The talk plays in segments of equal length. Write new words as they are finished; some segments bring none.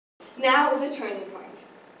Now is a turning point.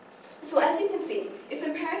 So as you can see, it's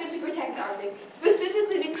imperative to protect the Arctic,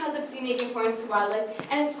 specifically because of its unique importance to wildlife,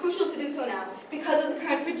 and it's crucial to do so now because of the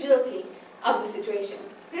current fragility of the situation.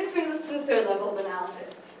 This brings us to the third level of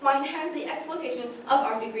analysis, why inherently exploitation of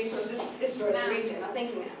Arctic resources destroys the region. Oh,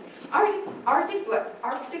 thank you, ma'am.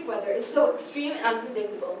 Arctic weather is so extreme and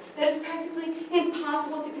unpredictable that it's practically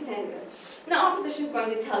impossible to contend with. Now, opposition is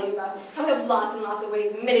going to tell you about how we have lots and lots of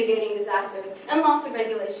ways of mitigating disasters and lots of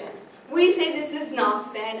regulation. We say this does not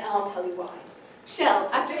stand, and I'll tell you why. Shell,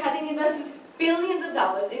 after having invested billions of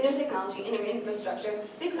dollars in new technology and infrastructure,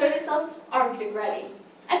 declared itself Arctic ready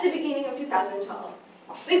at the beginning of 2012.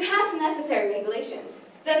 They passed necessary regulations.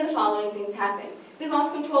 Then the following things happened. They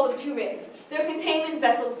lost control of 2 rigs. Their containment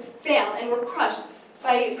vessels failed and were crushed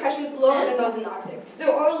by pressures lower than those in the Arctic.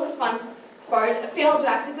 Their oil response barge failed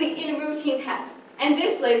drastically in a routine test. And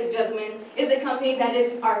this, ladies and gentlemen, is a company that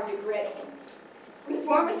is Arctic ready. The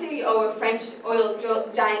former CEO of French oil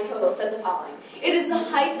giant Total said the following: "It is the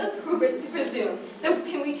height of hubris to presume that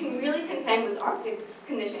we can really contend with Arctic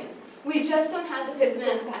conditions. We just don't have the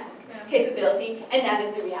physical capability, and that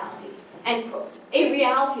is the reality." End quote. A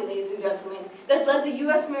reality, ladies and gentlemen, that led the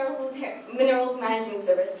U.S. Minerals Management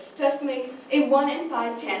Service to estimate a 1 in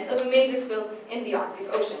 5 chance of a major spill in the Arctic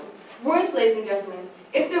Ocean. Worse, ladies and gentlemen,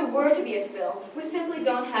 if there were to be a spill, we simply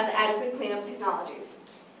don't have the adequate cleanup technologies.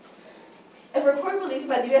 A report released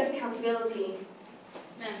by the U.S. Accountability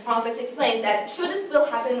Office explains that should a spill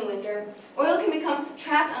happen in the winter, oil can become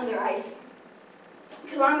trapped under ice,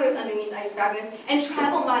 kilometers underneath ice fragments, and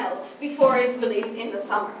travel miles before it's released in the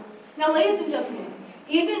summer. Now, ladies and gentlemen,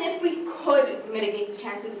 even if we could mitigate the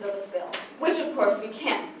chances of a spill, which of course we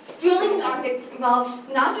can't, drilling in the Arctic involves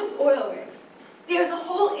not just oil rigs. There's a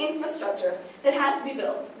whole infrastructure that has to be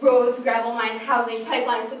built: roads, gravel mines, housing,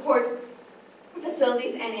 pipelines, support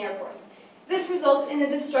facilities, and airports. This results in the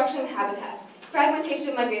destruction of habitats, fragmentation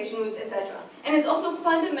of migration routes, etc. And is also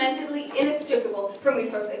fundamentally inextricable from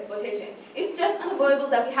resource exploitation. It's just unavoidable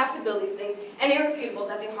that we have to build these things, and irrefutable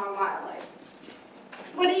that they harm wildlife.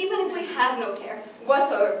 But even if we have no care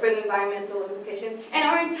whatsoever for the environmental implications and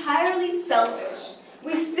are entirely selfish,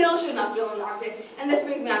 we still should not drill in the Arctic. And this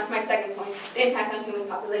brings me on to my second point, the impact on human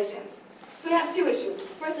populations. So we have 2 issues.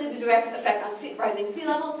 Firstly, the direct effect on rising sea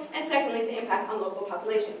levels, and secondly, the impact on local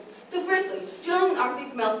populations. So firstly, drilling in the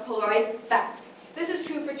Arctic melts polar ice. Fact. This is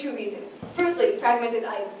true for 2 reasons. Firstly, fragmented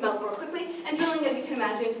ice melts more quickly, and drilling, as you can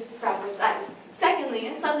imagine, fragments ice. Secondly,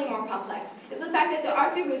 and slightly more complex, is the fact that the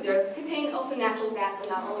Arctic reserves contain also natural gas and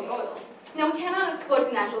not only oil. Now, we cannot exploit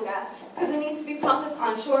the natural gas because it needs to be processed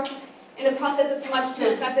onshore in a process that's much too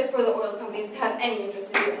expensive for the oil companies to have any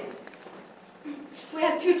interest in doing. So we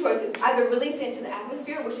have 2 choices: either release it into the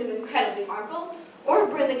atmosphere, which is incredibly harmful, or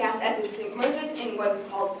burn the gas as it emerges in what is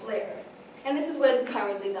called flares. And this is what is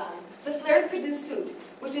currently done. The flares produce soot,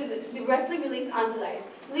 which is directly released onto the ice,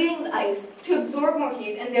 leading the ice to absorb more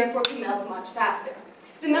heat and therefore to melt much faster.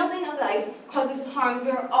 The melting of the ice causes harms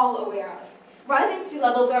we are all aware of. Rising sea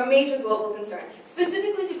levels are a major global concern,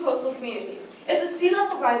 specifically to coastal communities. If the sea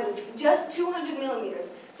level rises just 200 millimeters,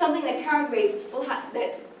 something that at current rates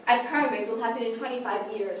will happen in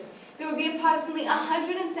 25 years, there would be approximately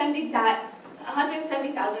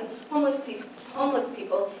 170,000 homeless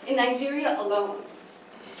people in Nigeria alone.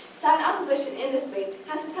 Sad opposition in this debate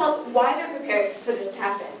has to tell us why they're prepared for this to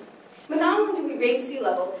happen. But not only do we raise sea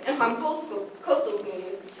levels and harm coastal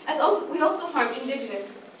communities, we also harm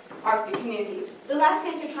indigenous Arctic communities. The Alaska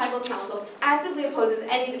Intertribal Council actively opposes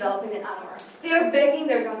any development in Anamur. They are begging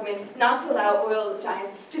their government not to allow oil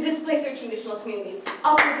giants to displace their traditional communities,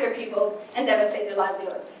 uproot their people, and devastate their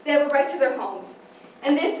livelihoods. They have a right to their homes.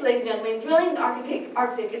 And this, ladies and gentlemen, drilling in the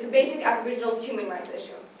Arctic is a basic Aboriginal human rights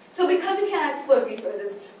issue. So because we cannot exploit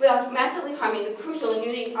resources without massively harming the crucial and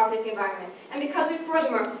unique Arctic environment, and because we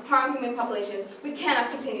furthermore harm human populations, we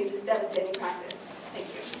cannot continue this devastating practice. Thank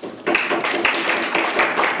you.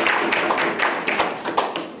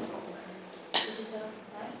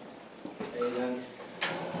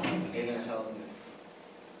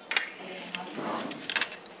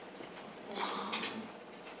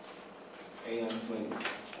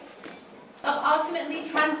 Of ultimately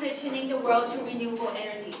transitioning the world to renewable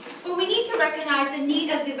energy. But we need to recognize the need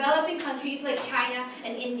of developing countries like China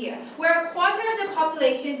and India, where a quarter of the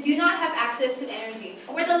population do not have access to energy,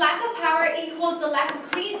 where the lack of power equals the lack of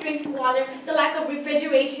clean drinking water, the lack of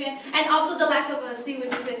refrigeration, and also the lack of a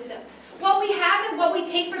sewage system. What we have and what we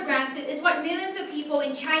take for granted is what millions of people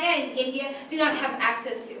in China and India do not have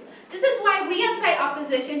access to. This is why we on site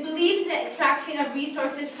opposition believe in the extraction of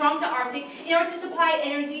resources from the Arctic in order to supply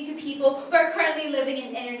energy to people who are currently living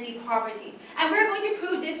in energy poverty. And we're going to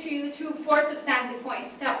prove this to you through 4 substantive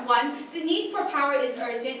points. That 1, the need for power is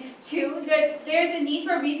urgent. 2, there's a need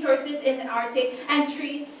for resources in the Arctic. And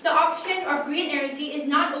 3, the option of green energy is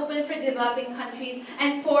not open for developing countries.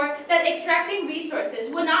 And 4, that extracting resources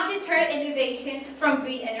will not deter innovation from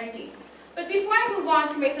green energy. But before I move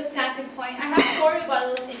on to my substantive point, I have 4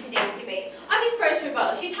 rebuttals in today's debate. On the first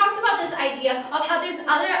rebuttal, she talked about this idea of how there's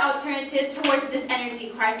other alternatives towards this energy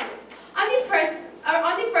crisis. On the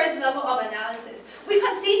first level of analysis, we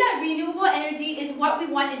concede that renewable energy is what we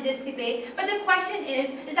want in this debate, but the question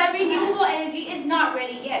is that renewable energy is not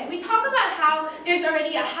ready yet. We talk about how there's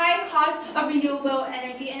already a high cost of renewable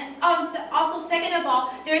energy, and also, second of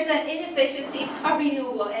all, there's an inefficiency of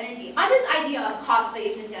renewable energy. On this idea of cost,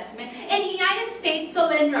 ladies and gentlemen, in the United States,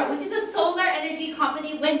 Solyndra, which is a solar energy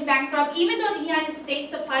company, went bankrupt even though the United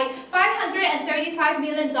States supplied $535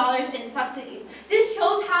 million in subsidies. This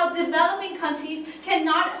shows how developing countries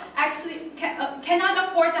cannot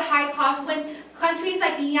afford the high cost when countries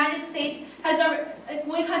like the United States has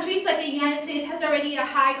already a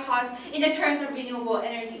high cost in the terms of renewable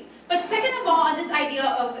energy. But second of all, on this idea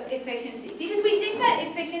of efficiency, because we think that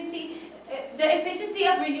the efficiency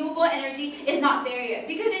of renewable energy is not there yet,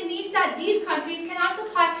 because it means that these countries cannot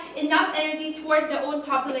supply enough energy towards their own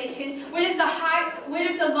population where there's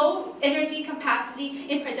a low energy capacity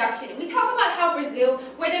in production. We talk about how Brazil,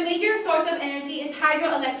 where the major source of energy is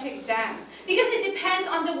hydroelectric dams, because it depends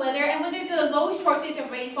on the weather, and when there's a low shortage of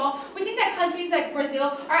rainfall, we think that countries like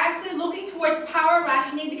Brazil are actually looking towards power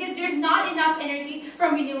rationing because there's not enough energy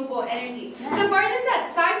from renewable energy. The burden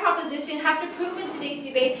that side proposition have to prove in today's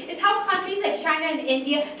debate is how countries like China and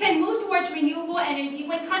India can move towards renewable energy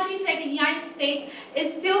when countries like the United States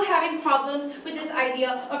is still having problems with this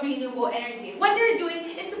idea of renewable energy. What they're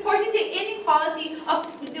doing is supporting the inequality of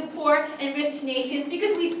the poor and rich nations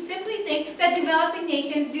because we simply think that developing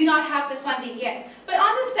nations do not have the funding yet. But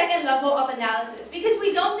on the second level of analysis, because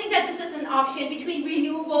we don't think that this is an option between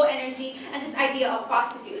renewable energy and this idea of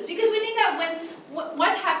fossil fuels, because we think that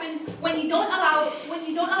what happens when you don't allow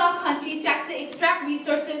countries to actually extract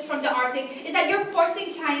resources from the Arctic is that you're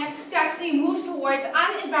forcing China to actually move towards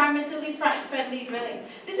unenvironmentally friendly drilling.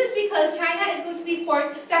 This is because China is going to be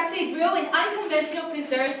forced to actually drill in unconventional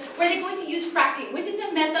preserves where they're going to use fracking, which is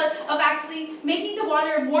a method of actually making the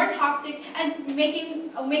water more toxic and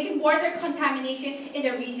making water contamination in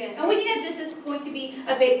the region. And we think that this is going to be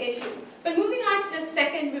a big issue. But moving on to the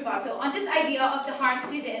second rebuttal, on this idea of the harms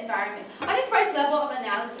to the environment. On the first level of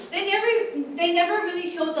analysis, they never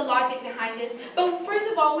really showed the logic behind this. But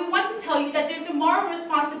first of all, we want to tell you that there's a moral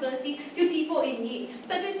responsibility to people in need,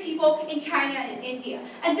 such as people in China and India.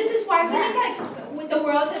 And this is why we think that the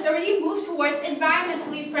world has already moved towards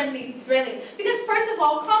environmentally friendly drilling. Because first of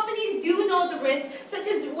all, companies do know the risks, such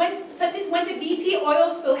as when the BP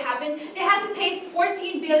oil spill happened, they had to pay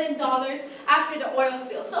 $14 billion after the oil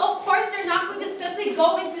spill. So of course, they're not going to simply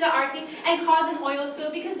go into the Arctic and cause an oil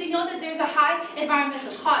spill because they know that there's a high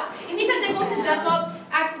environmental cost. It means that they're going to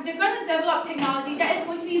develop technology that is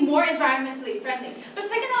going to be more environmentally friendly. But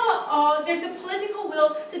second of all, there's a political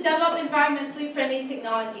will to develop environmentally friendly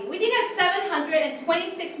technology. We think that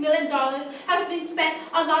 $726 million has been spent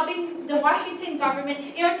on lobbying the Washington government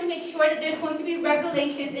in order to make sure that there's going to be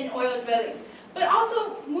regulations in oil drilling. But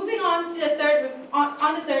also, moving on to the third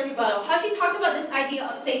rebuttal, how she talked about this idea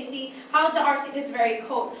of safety, how the Arctic is very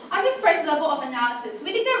cold. On the first level of analysis,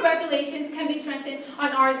 we think that regulations can be strengthened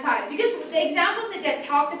on our side because the examples that get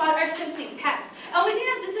talked about are simply tests. And we think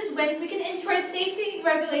that this is when we can ensure safety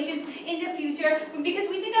regulations in the future because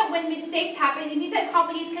we think that when mistakes happen, it means that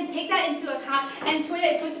companies can take that into account and ensure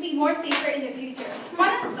that it's going to be more safer in the future.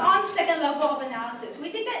 On the second level of analysis, we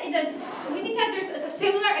think that there's a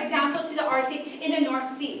similar example to the Arctic in the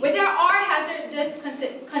North Sea, where there are hazardous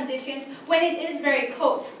conditions when it is very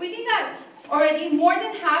cold. We think that already more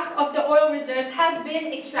than half of the oil reserves has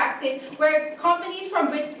been extracted, where companies from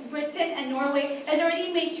Britain and Norway has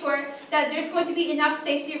already made sure that there's going to be enough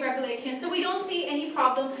safety regulations, so we don't see any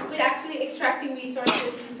problem with actually extracting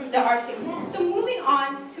resources from the Arctic. So moving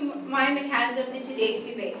on to my mechanism in today's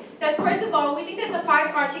debate, that first of all, we think that the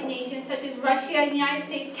 5 Arctic nations, such as Russia, United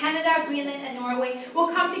States, Canada, Greenland, and Norway, will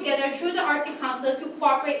come together through the Arctic Council to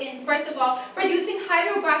cooperate in, first of all, producing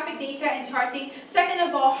hydrographic data and charting, second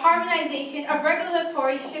of all, harmonization of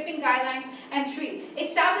regulatory shipping guidelines, and 3,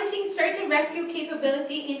 establishing search and rescue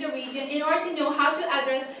capability in the region in order to know how to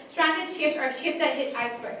address stranded ships or ships that hit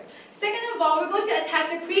icebergs. Second of all, we're going to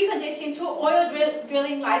attach a precondition to oil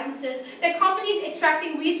drilling licenses that companies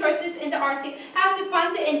extracting resources in the Arctic have to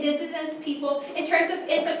fund the indigenous people in terms of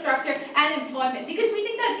infrastructure and employment. Because we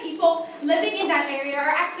think that people living in that area are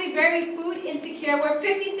actually very food insecure, where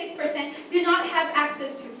 56% do not have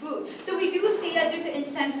access to food. So we do see that there's an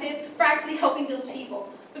incentive for actually helping those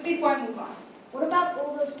people. But before I move on. What about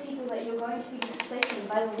all those people that you're going to be displacing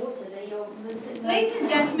by the water that you're visiting? Ladies and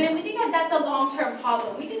gentlemen, we think that that's a long-term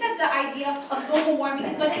problem. We think that the idea of global warming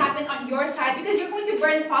is going to happen on your side because you're going to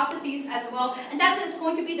burn fossil fuels as well, and that is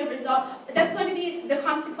going to be the result. That's going to be the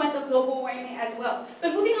consequence of global warming as well.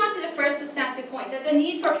 But moving on to the first substantive point, that the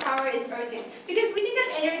need for power is urgent, because we think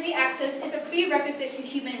that energy access is a prerequisite to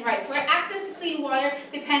human rights, where access to clean water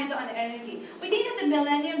depends on energy. We think that the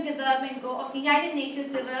Millennium Development Goal of the United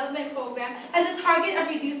Nations Development Program has a target of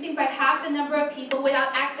reducing by half the number of people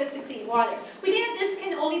without access to clean water. We think that this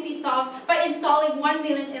can only be solved by installing 1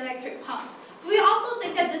 million electric pumps. We also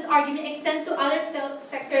think that this argument extends to other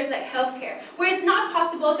sectors like healthcare, where it's not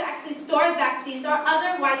possible to actually store vaccines or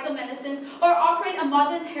other vital medicines or operate a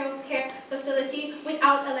modern healthcare facility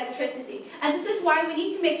without electricity. And this is why we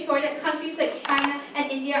need to make sure that countries like China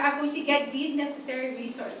and India are going to get these necessary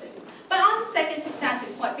resources. But on the second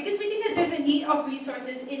substantive point, because we think that there's a need of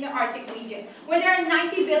resources in the Arctic region, where there are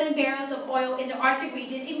 90 billion barrels of oil in the Arctic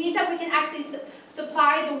region, it means that we can actually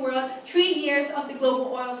supply the world 3 years of the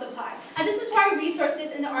global oil supply. And this is why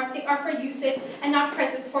resources in the Arctic are for usage and not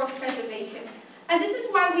for preservation. And this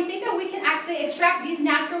is why we think that we can actually extract these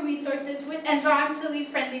natural resources with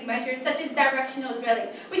environmentally friendly measures, such as directional drilling,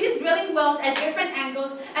 which is drilling wells at different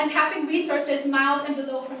angles and tapping resources miles and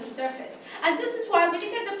below from the surface. And this is why we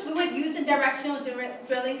think that the fluid used in directional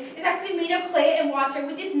drilling is actually made of clay and water,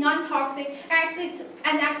 which is non-toxic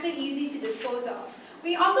and actually easy to dispose of.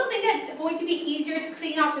 We also think that it's going to be easier to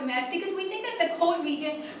clean up the mess because we think that the Cold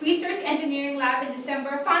Region Research Engineering Lab in December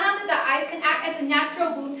found out that the ice can act as a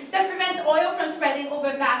natural boom that prevents oil from spreading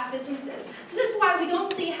over vast distances. This is why we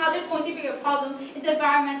don't see how there's going to be a problem in the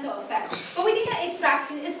environmental effects. But we think that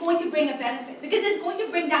extraction is going to bring a benefit because it's going to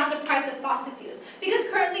bring down the price of fossil fuels. Because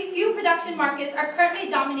currently, fuel production markets are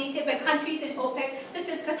currently dominated by countries in OPEC, such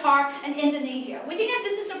as Qatar and Indonesia. We think that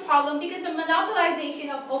this is a problem because the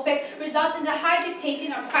monopolization of OPEC results in the high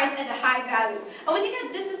dictation of price at a high value. And we think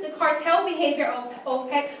that this is the cartel behavior of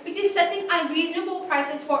OPEC, which is setting unreasonable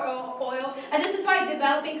prices for oil, and this is why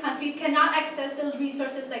developing countries cannot access those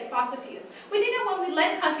resources like fossil fuels. We think that when we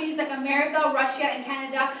let countries like America, Russia, and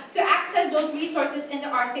Canada to access those resources in the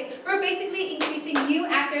Arctic, we're basically increasing new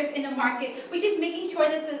actors in the market, which is making sure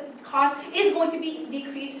that the cost is going to be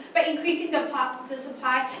decreased by increasing the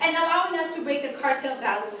supply and allowing us to break the cartel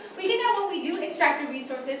value. We think that when we do extract the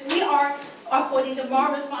resources, we are upholding the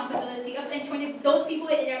moral responsibility of ensuring that those people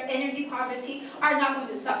in energy poverty are not going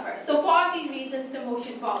to suffer. So for all these reasons, the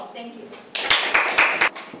motion falls. Thank you.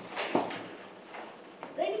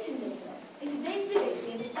 Ladies and gentlemen, in today's debate,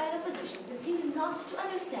 we have a side opposition that seems not to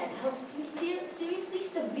understand how seriously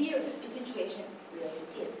severe the situation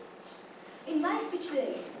really is. In my speech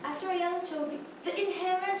today, after I showed the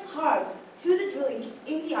inherent harms to the drilling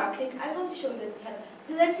in the Arctic, I'm going to show you that we have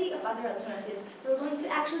plenty of other alternatives that are going to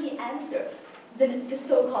actually answer the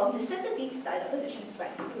so-called necessity side opposition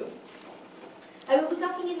strike group. I will be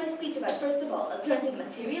talking in my speech about, first of all, alternative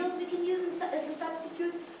materials we can use as a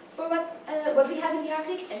substitute for what we have in the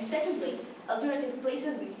Arctic, and secondly, alternative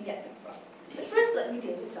places we can get them from. But first, let me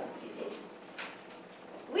deal with some refutation.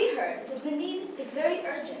 We heard that the need is very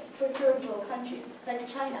urgent for third world countries like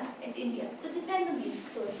China and India that depend on these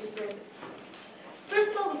sort of resources. First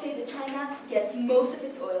of all, we say that China gets most of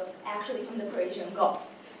its oil actually from the Persian Gulf.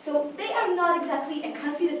 So they are not exactly a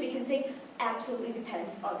country that we can say absolutely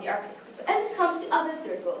depends on the Arctic. But as it comes to other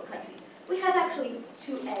third world countries, we have actually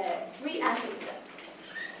three answers to that.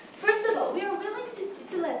 First of all, we are willing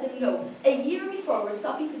to let them know a year before we're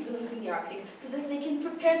stopping the drillings in the Arctic so that they can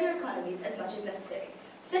prepare their economies as much as necessary.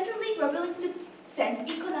 Secondly, we're willing to send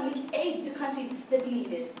economic aid to countries that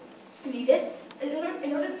need it in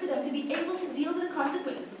order for them to be able to deal with the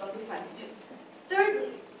consequences of what we're trying to do. Thirdly,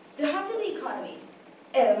 the harm to the economy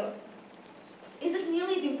isn't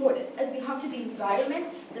nearly as important as the harm to the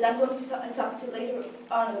environment that I'm going to talk to later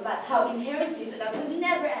on about how inherent it is, and that was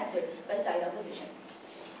never answered by side opposition.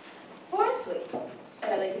 Fourthly,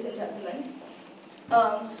 ladies and gentlemen,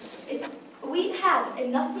 we have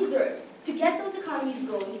enough reserves to get those economies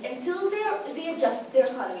going until they adjust their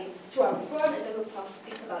economies to our reform, as I will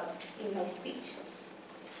speak about in my speech.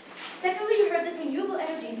 Secondly, we heard that renewable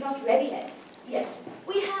energy is not ready yet.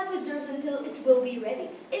 We have reserves until it will be ready.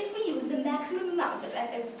 If we use the maximum amount of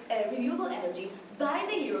renewable energy by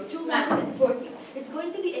the year of 2040, it's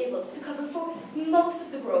going to be able to cover for most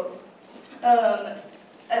of the world's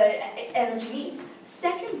energy needs.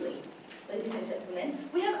 Secondly, ladies and gentlemen,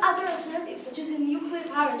 we have other alternatives, such as the nuclear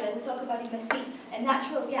power that I will talk about in my speech, and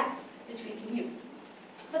natural gas that we can use.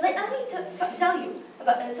 But let me tell you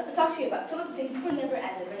about, talk to you about some of the things that were never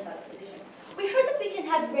answered by South position. We heard that we can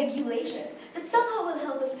have regulations that somehow will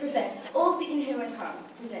help us prevent all of the inherent harms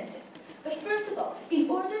presented. But first of all, in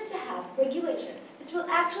order to have regulations that will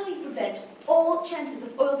actually prevent all chances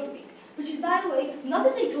of oil drilling, which is, by the way, not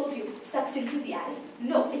as I told you, sucks into the ice.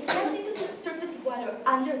 No, it gets into the surface water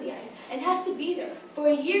under the ice and has to be there for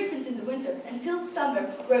a year, for instance, in the winter, until summer,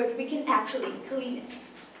 where we can actually clean it.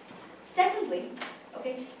 Secondly,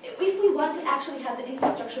 okay, if we want to actually have the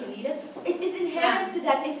infrastructure needed, it is inherent to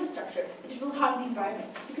that infrastructure that it will harm the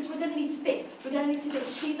environment, because we're going to need space. We're going to need to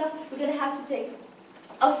take trees off. We're going to have to take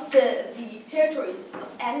off the territories of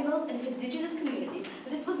animals and of indigenous communities.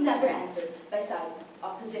 But this was never answered by South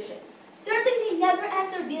opposition. Thirdly, we never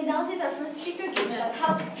answered the analysis our first speaker gave about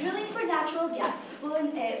how drilling for natural gas will, will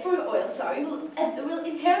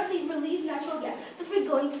inherently release natural gas that we're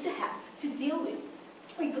going to have to deal with.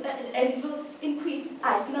 And it will increase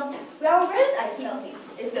ice melting. We are aware that ice melting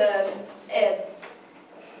is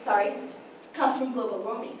comes from global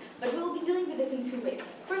warming, but we will be dealing with this in two ways.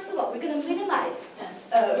 First of all, we're going to minimize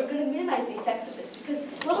the effects of this, because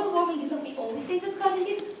global warming is not the only thing that's causing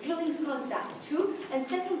it. Drilling's caused that too. And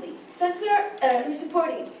secondly, since we are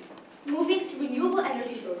supporting moving to renewable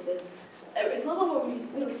energy sources, global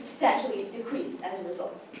warming will substantially decrease as a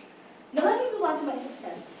result. Now let me move on to my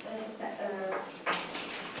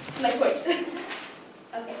my point.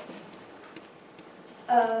 Okay.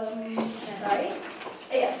 Sorry.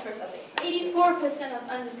 Yes, for something. 84% of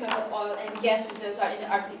undiscovered oil and gas reserves are in the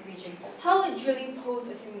Arctic region. How would drilling pose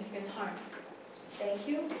a significant harm? Thank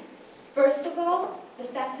you. First of all, the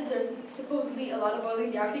fact that there's supposedly a lot of oil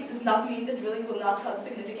in the Arctic does not mean that drilling will not cause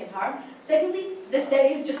significant harm. Secondly, this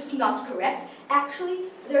data is just not correct.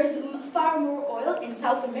 Actually, there is far more oil in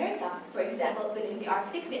South America, for example, than in the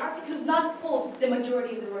Arctic. The Arctic does not hold the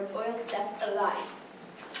majority of the world's oil. That's a lie.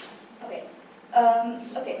 Okay.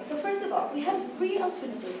 So first of all, we have three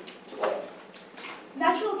alternatives to oil.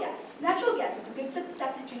 Natural gas. Natural gas is a good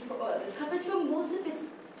substitute for oil. It covers for most of its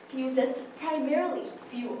uses, primarily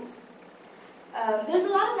fuels. There's a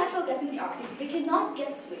lot of natural gas in the Arctic. We cannot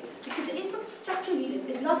get to it because the infrastructure needed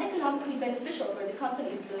is not economically beneficial for the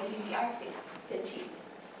companies drilling in the Arctic to achieve.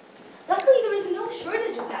 Luckily, there is no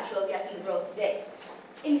shortage of natural gas in the world today.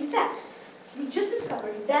 In fact, we just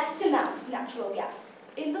discovered vast amounts of natural gas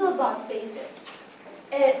in the Levant Basin.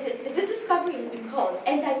 This discovery has been called,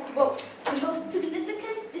 and I quote, the most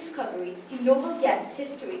significant discovery in noble gas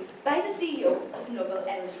history by the CEO of Nobel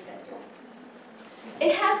Energy Center.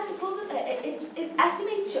 It has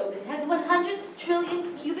estimates show that it has 100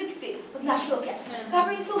 trillion cubic feet of natural gas,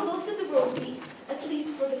 covering for most of the world's needs, at least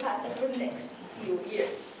for the next few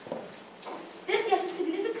years. This gas is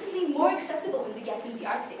significantly more accessible than the gas in the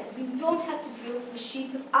Arctic, as we don't have to drill through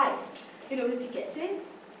sheets of ice in order to get to it.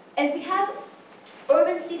 And we have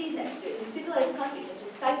urban cities next to it in civilized countries such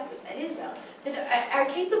as Cyprus and Israel that are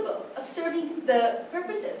capable of serving the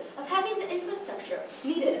purposes of having the infrastructure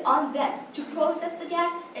needed on them to process the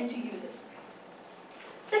gas and to use it.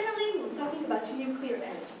 Secondly, we're talking about nuclear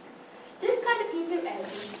energy. This kind of nuclear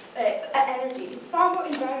energy is far more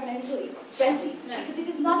environmentally friendly because it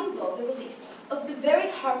does not involve the release of the very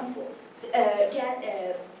harmful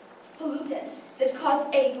pollutants that cause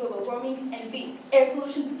A, global warming, and B, air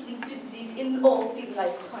pollution that leads to disease in all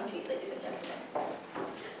civilized countries, ladies and gentlemen.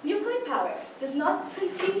 Nuclear power does not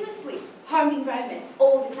continuously harm the environment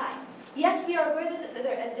all the time. Yes, we are aware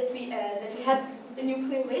that we have the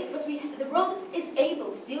nuclear waste, but the world is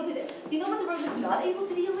able to deal with it. You know what the world is not able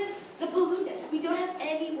to deal with? The pollutants. We don't have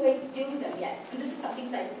any way to deal with them yet, and this is something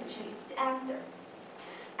Science Position needs to answer.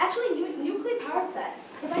 Actually, nuclear power plants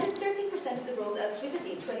provided 13% of the world's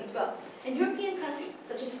electricity in 2012, and European countries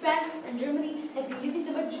such as France and Germany have been using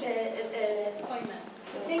the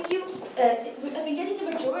have been getting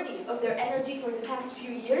the majority of their energy for the past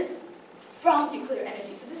few years from nuclear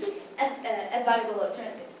energy. So this is a viable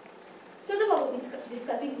alternative. Third of all, we'll be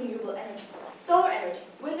discussing renewable energy. Solar energy,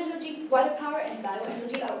 wind energy, water power, and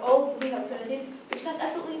bioenergy are all green alternatives which cause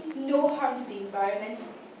absolutely no harm to the environment.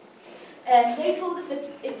 And they told us that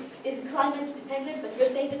it is climate dependent, but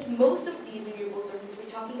we're saying that most of these renewable sources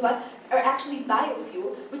we're talking about are actually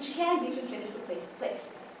biofuel, which can be transmitted from place to place.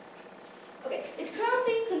 Okay, it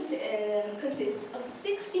currently consists of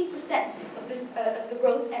 16% of the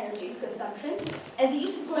world's energy consumption, and the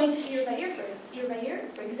use is growing year by year.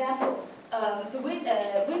 For example,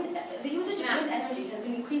 the usage of wind energy has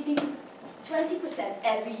been increasing 20%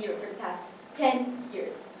 every year for the past 10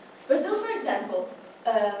 years. Brazil, for example,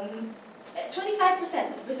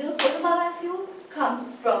 25% of Brazil's total biofuel comes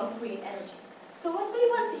from green energy. So what we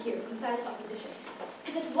want to hear from the side of opposition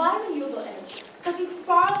is that why renewable energy, causing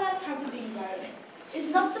far less harm to the environment, is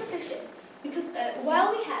not sufficient, because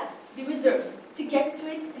while we have the reserves to get to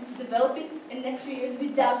it and to develop it in the next few years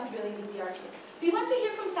without drilling in the Arctic, we want to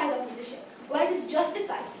hear from side opposition why it is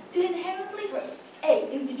justified to inherently hurt A,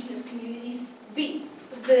 indigenous communities, B,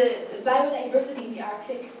 the biodiversity in the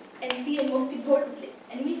Arctic, and C, and most importantly,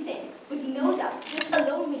 and we think, with no doubt, this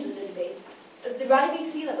alone means the debate, the rising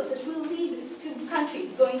sea levels that will lead to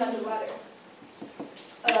countries going underwater.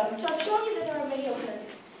 So I've shown you that there are many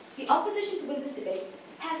alternatives. The opposition to win this debate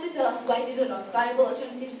has to tell us why these are not viable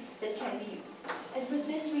alternatives that can be used. And for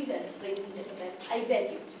this reason, ladies and gentlemen, I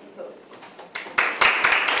beg you to propose.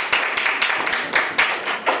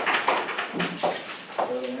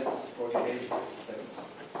 7 minutes, 48 seconds.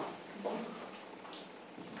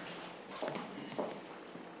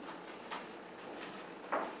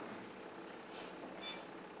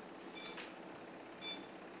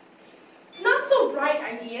 Not so bright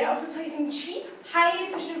idea of replacing cheap, highly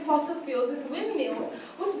efficient fossil fuels with windmills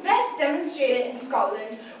was best demonstrated in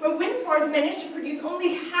Scotland, where wind farms managed to produce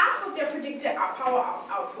only half of their predicted power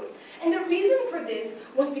output. And the reason for this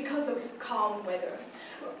was because of calm weather.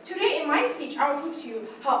 Today, in my speech, I will prove to you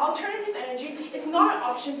how alternative energy is not an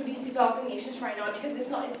option for these developing nations right now because it's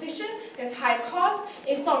not efficient, there's high cost,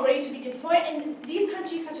 it's not ready to be deployed, and these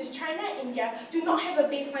countries such as China and India do not have a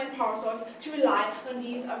baseline power source to rely on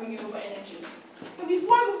these renewable energy. But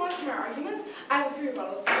before I move on to my arguments, I have a few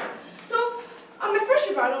rebuttals. So, my first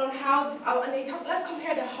rebuttal on how, let's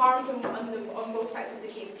compare the harms on both sides of the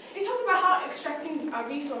case. They talked about how extracting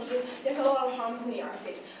resources, there's a lot of harms in the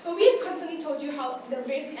Arctic. But we've constantly told you how the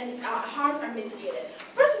risk and harms are mitigated.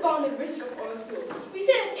 First of all, the risk of oil spill. We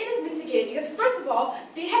say that it is mitigated because, first of all,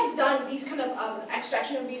 they have done these kind of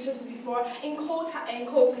extraction of resources before in cold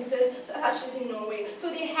places, such as in Norway. So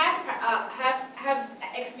they have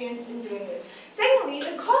experience in doing this. Secondly,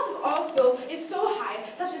 the cost of oil spill is so high,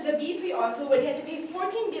 such as the BP oil spill, where they had to pay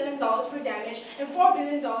 $14 billion for damage and $4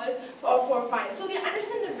 billion for fines. So they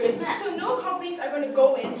understand the risk. So no companies are going to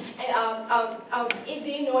go in and if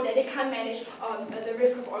they know that they can't manage the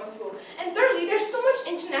risk of oil spill. And thirdly, there's so much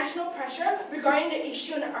international pressure regarding the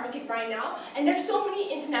issue in the Arctic right now, and there's so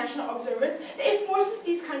many international observers that it forces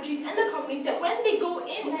these countries and the companies that when they go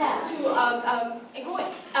into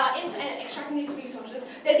extracting these resources,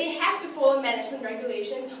 that they have to follow management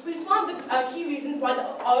regulations, which is one of the key reasons why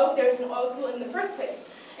there's an oil spill in the first place.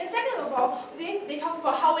 And second of all, they talked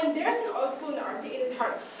about how when there's an oil spill in the Arctic, it is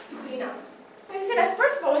hard to clean up. Like I said, that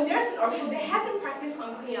first of all, when there's an oil spill, there hasn't practiced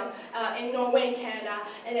on cleanup in Norway and Canada,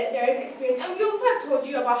 and there is experience. And we also have told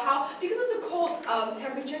you about how, because of the cold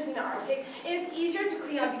temperatures in the Arctic, it is easier to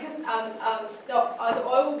clean up because the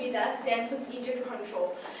oil will be less dense, so it's easier to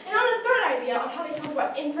control. And on the third idea, on how they talk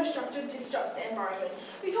about infrastructure disrupts the environment,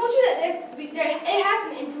 we told you that it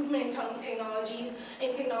has an improvement in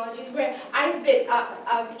technologies where ice beds,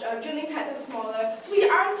 drilling pads are smaller. So these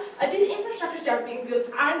infrastructures that are being built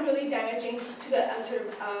aren't really damaging to the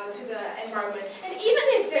environment. And even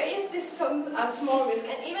if there is this small risk,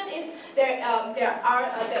 and even if there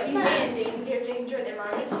may endanger the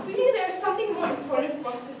environment, we think there's something more important for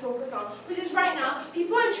us to focus on, which is right now,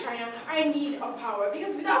 people in China are in need of power.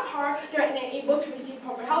 Because without power, they're unable to receive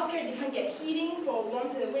proper healthcare, they can't get heating for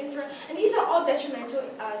warmth in the winter, and these are all detrimental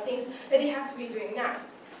things that they have to be doing now.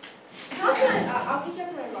 And I'll take you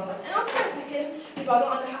up my rebuttals. And I'll take a second rebuttal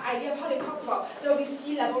on the idea of how they talk about there will be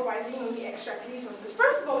sea level rising when we extract resources.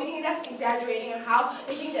 First of all, we think that's exaggerating on how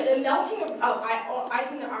they think that the melting of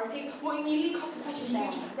ice in the Arctic will immediately cause such a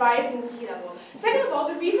huge rise in the sea level. Second of all,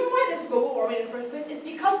 the reason why there's global warming in the first place is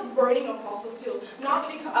because of burning of fossil fuel,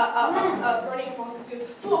 not because burning of fossil fuel.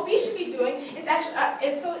 So what we should be doing is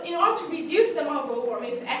actually, so in order to reduce the amount of global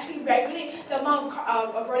warming, is to actually regulate the amount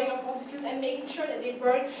of burning of fossil fuels and making sure that they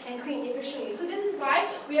burn and clean efficiently. So this is why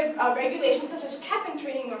we have regulations such as cap and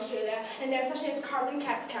trading in Australia, and there are such as carbon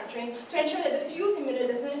capturing to ensure that the fuels emitted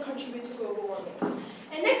doesn't contribute to global warming.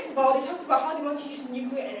 And next of all, they talked about how they want to use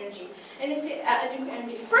nuclear energy. And they say nuclear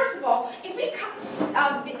energy. First of all, if we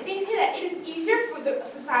they say that it is easier for the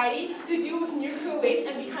society to deal with nuclear waste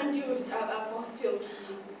and we can't deal with fossil fuels.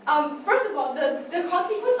 First of all, the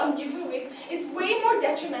consequence of nuclear waste is way more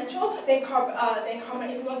detrimental than carbon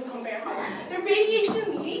if we want to compare carbon. The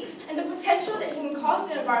radiation leaks and the potential that it can cause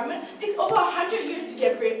the environment takes over 100 years to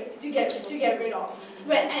get rid of.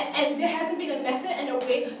 And there hasn't been a method and a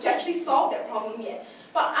way to actually solve that problem yet.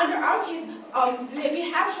 But under our case,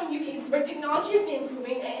 we have shown you cases where technology has been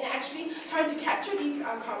improving and actually trying to capture these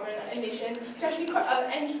carbon emissions, to actually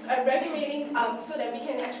regulating so that we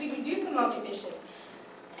can actually reduce the amount of emissions.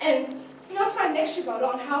 And that's my next rebuttal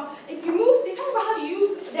on how if you move, they talk about how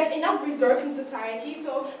there's enough reserves in society,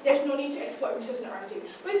 so there's no need to exploit resources in the Arctic.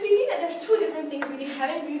 But if we think that there's two different things, really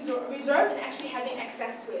having reserve and actually having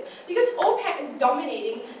access to it. Because OPEC is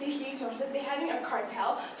dominating these resources, they're having a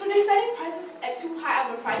cartel, so they're setting prices at too high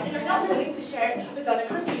of a price and they're not willing to share it with other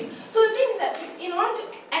countries. So the thing is that in order to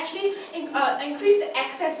actually increase the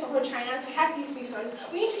access for China to have these resources,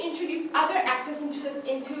 we need to introduce other actors into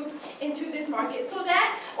this market so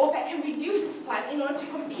that OPEC can reduce the supplies in order to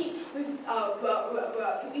compete with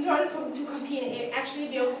to compete and actually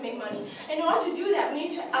be able to make money. And in order to do that, we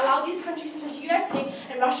need to allow these countries such as USA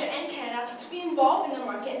and Russia and Canada to be involved in the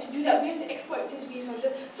market. And to do that, we have to exploit these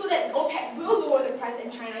resources so that OPEC will lower the price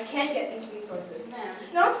and China can get these resources.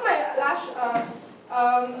 Now to my last.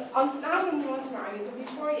 Now I'm going to move on to my argument, but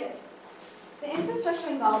before, yes. The infrastructure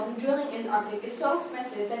involved in drilling in the Arctic is so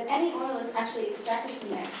expensive that any oil that's actually extracted from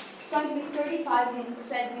there is going to be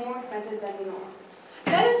 35% more expensive than the oil.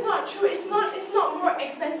 That is not true. It's not more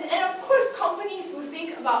expensive. And of course, companies will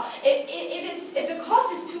think about if the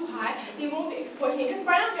cost is too high, they won't be exploiting it. Because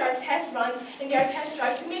right now there are test runs and there are test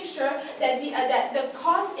drives to make sure that the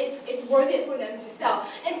cost is worth it for them to sell.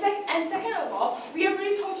 And second of all, we have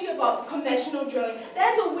already told you about conventional drilling.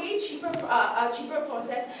 That's a way cheaper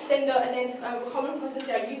process than the common process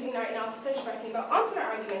they are using right now, such as fracking. But onto my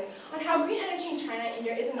argument on how green energy in China and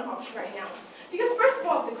India isn't an option right now. Because first of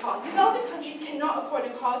all, the cost. Developing countries cannot afford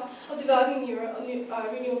the cost of developing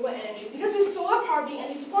renewable energy. Because with solar power being at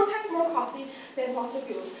least 4 times more costly than fossil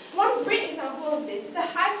fuels. One great example of this is the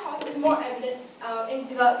high cost is more evident in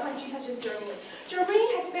developed countries such as Germany.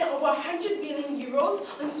 Germany has spent over 100 billion euros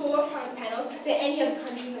on solar power panels than any other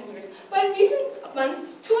countries in years. But in recent months,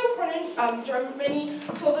 2 important Germany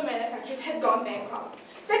solar manufacturers have gone bankrupt.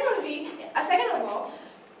 Second of all,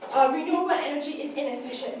 renewable energy is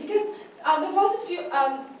inefficient because the fossil fuel,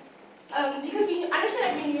 because we understand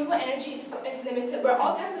that renewable energy is limited, where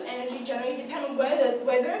all types of energy generally depend on whether the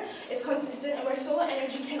weather is consistent and where solar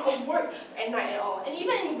energy cannot work at night at all. And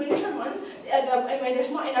even in winter months, when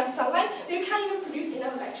there's not enough sunlight, they can't even produce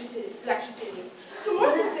enough electricity. So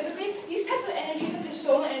more specifically, these types of energy, such as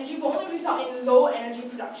solar energy, will only result in low energy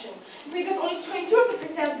production, because only 22%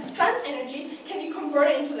 of the sun's energy can be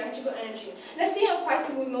converted into electrical energy. The same applies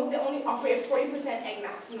to windmills that only operate at 40% at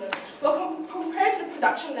maximum. Well, compared to the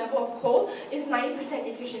production level of coal, is 90%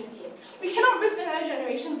 efficiency. We cannot risk another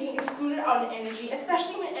generation being excluded out of energy,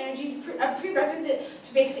 especially when energy is a prerequisite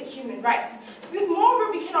to basic human rights. Because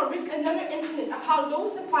moreover, we cannot risk another incident of how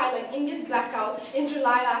low supply, like India's blackout in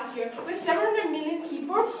July last year, where 700 million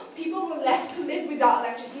people were left to live without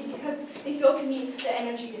electricity because they failed to meet the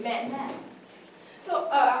energy demand. So,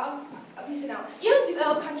 please sit down. Even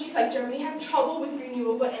developed countries like Germany have trouble with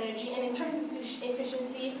renewable energy, and in terms of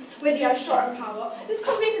efficiency, where they are short on power, this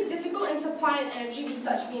makes it difficult in supplying energy with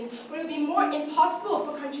such means, where it will be more impossible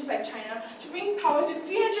for countries like China to bring power to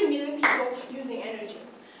 300 million people using energy.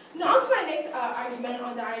 Now, on to my next argument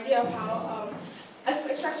on the idea of how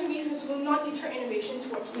extraction resources will not deter innovation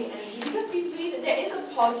towards green energy, because we believe that there is a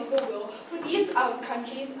political will for these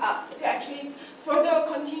countries to actually further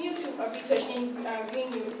continue to research in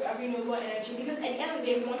renewable energy, because at the end of the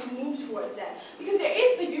day we want to move towards that. Because there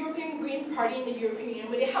is the European Green Party in the European Union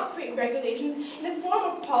where they help create regulations in the form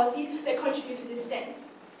of policies that contribute to this stance.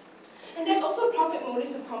 And there's also profit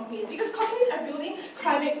motives of companies, because companies are building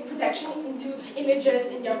climate protection into images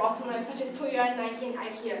in their bottom line, such as Toyota, Nike, and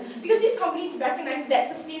IKEA. Because these companies recognize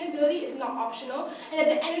that sustainability is not optional, and that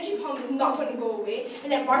the energy problem is not going to go away,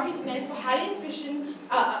 and that market demand for highly efficient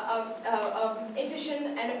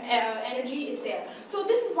energy is there. So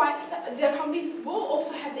this is why the companies will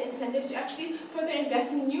also have the incentive to actually further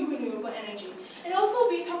invest in new renewable energy. And also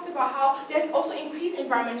we talked about how there's also increased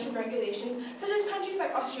environmental regulations, such as countries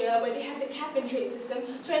like Australia, where they have the cap and trade system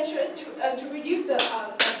to ensure to reduce the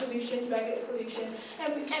pollution, to regulate pollution.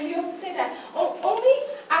 And we also say that only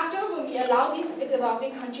after when we allow these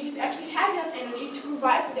developing countries to actually have enough energy to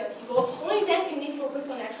provide for their people, only then can they focus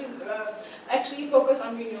on actually focus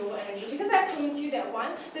on renewable energy. Because I've told you that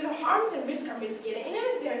one, the harms and risks are mitigated. And even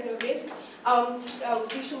if there's a risk,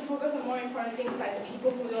 we should focus on more important things like the people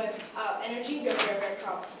who live energy. We're very, very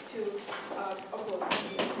proud to uphold that.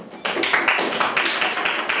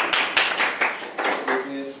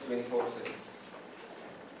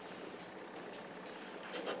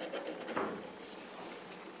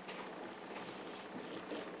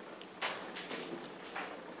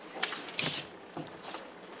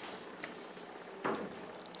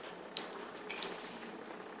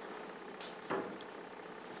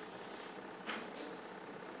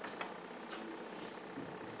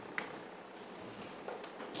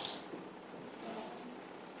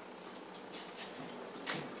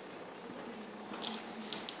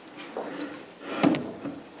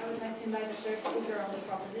 invite the third speaker on the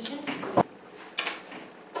proposition.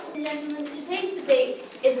 Ladies and gentlemen, today's debate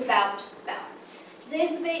is about balance.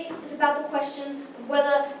 Today's debate is about the question of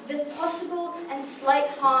whether the possible and slight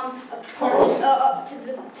harm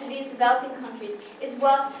to these developing countries is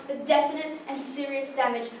worth the definite and serious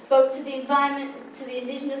damage both to the environment, to the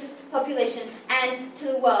indigenous population, and to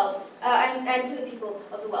the world, and to the people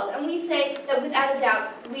of the world. And we say that without a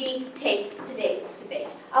doubt, we take today's debate.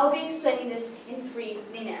 I'll be explaining this in three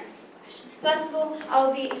main areas. First of all,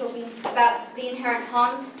 I'll be talking about the inherent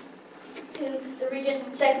harms to the region.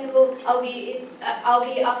 Second of all, I'll be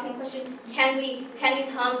asking the question: can these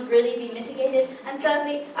harms really be mitigated? And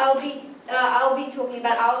thirdly, I'll be talking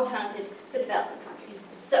about our alternatives for developing countries.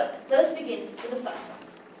 So let us begin with the first one,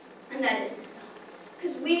 and that is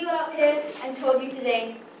because we got up here and told you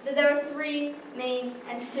today that there are three main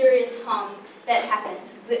and serious harms that happen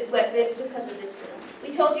because of this drilling.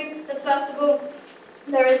 We told you that first of all,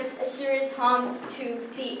 there is a serious harm to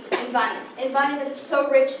the environment. An environment that is so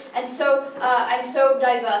rich and so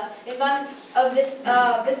diverse. The environment of this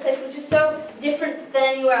place, which is so different than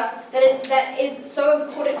anywhere else, that is so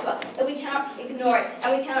important to us that we cannot ignore it,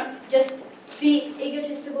 and we cannot just be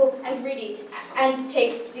egotistical and greedy and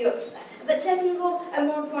take the oil. But second of all, and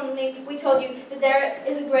more importantly, we told you that there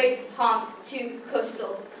is a great harm to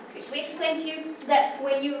coastal countries. We explained to you that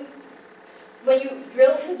when you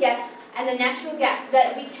drill for gas, and the natural gas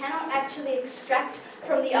that we cannot actually extract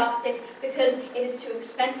from the Arctic because it is too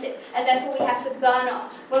expensive, and therefore we have to burn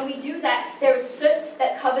off. When we do that, there is soot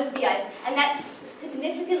that covers the ice, and that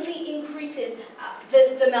significantly increases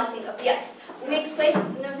the melting of the ice. We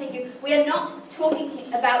explained, no thank you, we are not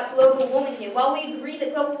talking about global warming here. While we agree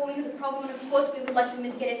that global warming is a problem, and of course we would like to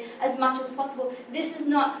mitigate it as much as possible, this is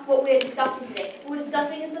not what we are discussing today. What we're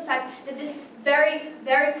discussing is the fact that this very,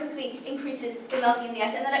 very quickly increases the melting of the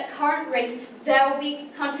ice, and that at current rates there will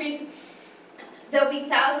be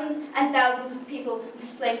thousands and thousands of people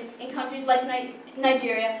displaced in countries like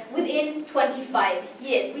Nigeria within 25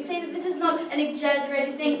 years. We say that this is not an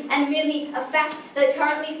exaggerated thing and merely a fact that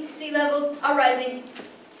currently sea levels are rising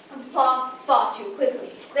far, far too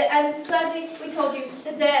quickly. And thirdly, we told you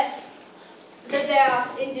that there is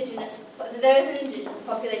an indigenous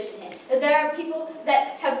population here. That there are people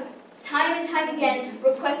that have time and time again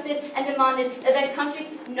requested and demanded that their countries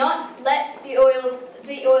not let the oil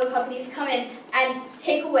companies come in and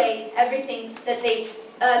take away everything that they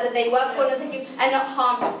work for, and not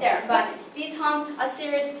harm their environment. These harms are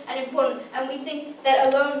serious and important, and we think that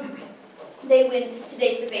alone they win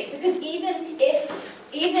today's debate. Because even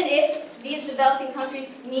if these developing countries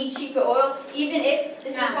need cheaper oil, even if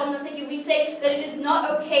this is a problem, we say that it is not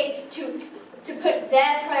okay to put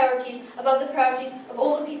their priorities above the priorities of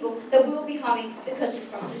all the people that we will be harming because of this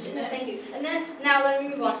proposition. Thank you. And then, now let me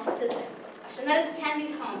move on to the second question, and that is, can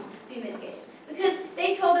these harms be mitigated? Because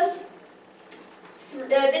they told us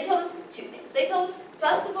two things. They told us,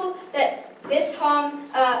 first of all, that this harm,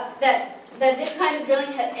 that this kind of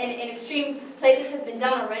drilling in extreme places has been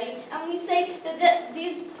done already, and we say that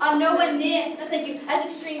these are nowhere near, as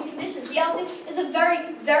extreme conditions. The Arctic is a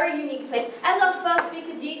very, very unique place, as our first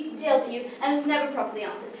speaker detailed to you, and was never properly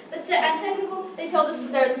answered. And second of all, they told us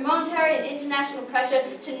that there is monetary and international pressure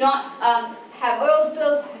to not have oil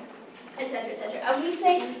spills, etc., etc. And we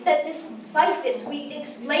say that despite this, we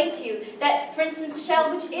explain to you that, for instance,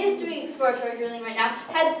 Shell, which is doing exploratory drilling right now,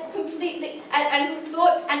 has completely, and who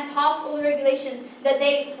thought and passed all the regulations that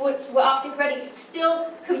they were Arctic ready,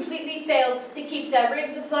 still completely failed to keep their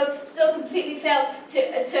rigs afloat, still completely failed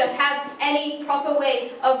to have any proper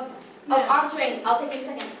way of answering, I'll take it in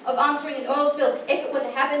a second, of answering an oil spill if it were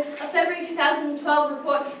to happen. A February 2012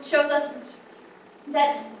 report shows us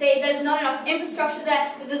that there's not enough infrastructure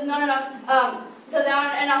there, that there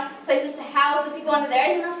aren't enough places to house the people, and there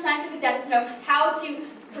isn't enough scientific data to know how to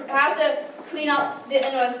clean up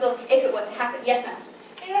an oil spill if it were to happen. Yes, ma'am.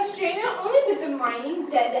 In Australia, only with the mining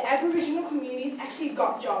that the Aboriginal communities actually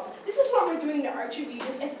got jobs. This is what we're doing in the Arctic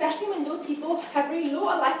region, especially when those people have very low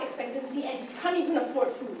life expectancy and can't even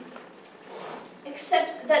afford food.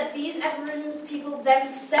 Except that these Aboriginal people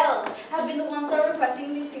themselves have been the ones that are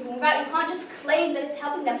requesting these people. In fact, you can't just claim that it's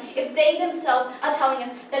helping them if they themselves are telling us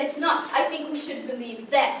that it's not. I think we should believe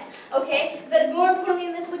that. Okay? But more importantly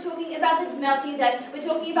in this, we're talking about the melting of the ice. We're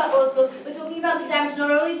talking about oil spills. We're talking about the damage not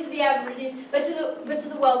only to the Aborigines, but to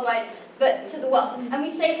the worldwide. But to the world. And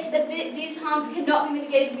we say that these harms cannot be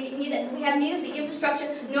mitigated. We have neither the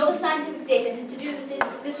infrastructure nor the scientific data to do this.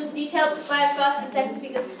 This was detailed by our first and second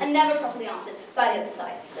speakers and never properly answered by the other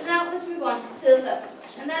side. But now let's move on to the third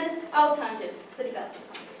question, and that is alternatives for development.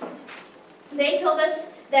 They told us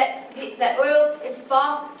that oil is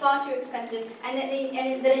far too expensive and that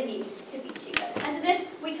it needs to be cheaper. And to this,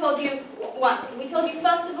 we told you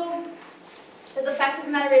first of all that the fact of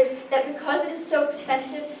the matter is that because it is so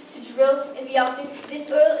expensive to drill in the Arctic, this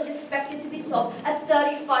oil is expected to be sold at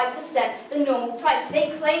 35% the normal price.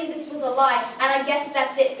 They claim this was a lie, and I guess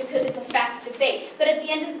that's it because it's a fact debate. But at the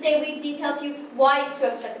end of the day, we detailed to you why it's so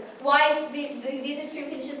expensive, why these extreme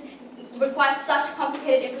conditions require such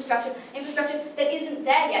complicated infrastructure that isn't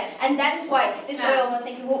there yet, and that is why this oil, I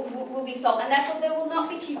think, will be sold, and therefore there will not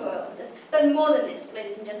be cheap oil on this. But more than this,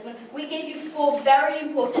 ladies and gentlemen, we gave you 4 very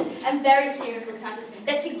important and very serious alternatives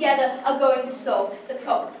that together are going to solve the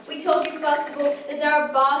problem. We told you, first of all, that there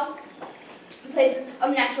are vast places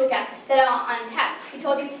of natural gas that are untapped. We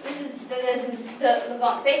told you there's in the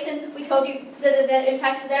Levant Basin. We told you that in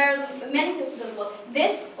fact there are many places of the world.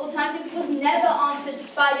 This alternative was never answered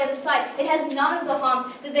by the other side. It has none of the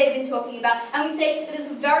harms that they've been talking about, and we say that it's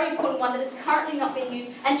a very important one that is currently not being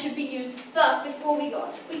used and should be used first before we go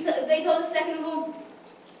on. They told us second of all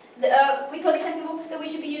that we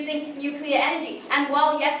should be using nuclear energy. And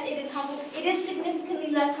while, yes, it is harmful, it is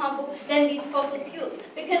significantly less harmful than these fossil fuels.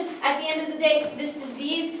 Because at the end of the day, this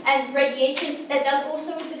disease and radiation that does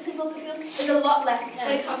also exist in fossil fuels is a lot less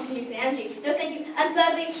when it comes to nuclear energy. No, thank you. And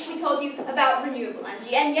thirdly, we told you about renewable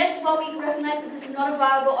energy. And yes, while we recognize that this is not a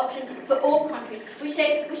viable option for all countries, we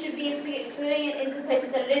say we should be putting it into the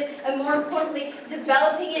places that it is, and more importantly,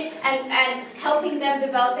 developing it and helping them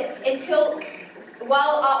develop it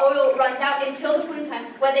while our oil runs out, until the point in time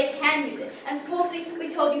where they can use it. And fourthly,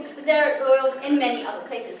 we told you that there is oil in many other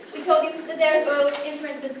places. We told you that there is oil in, for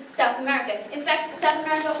instance, South America. In fact, South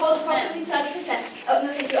America holds approximately 30% of the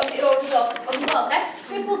oil reserves of the world. That's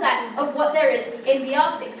triple that of what there is in the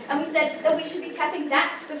Arctic. And we said that we should be tapping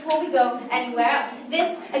that before we go anywhere else.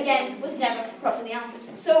 This, again, was never properly answered.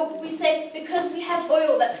 So we say, because we have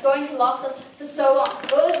oil that's going to last us for so long,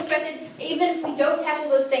 oil is expected, even if we don't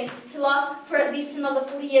tackle those things, to last for at least another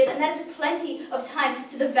 40 years, and that's plenty of time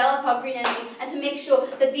to develop our green energy and to make sure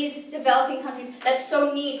that these developing countries that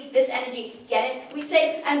so need this energy get it. We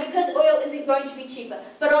say, and because oil isn't going to be cheaper,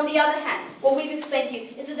 but on the other hand, what we've explained to you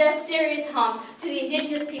is that there are serious harms to the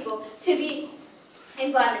indigenous people, to the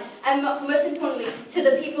environment, and most importantly, to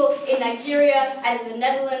the people in Nigeria and in the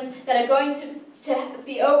Netherlands that are going to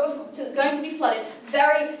be flooded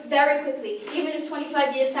very, very quickly. Even if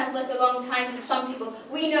 25 years sounds like a long time to some people,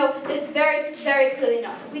 we know that it's very, very clearly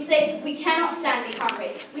not. We say we cannot stand the harm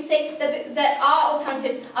rate. We say that our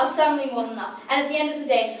alternatives are certainly more than enough. And at the end of the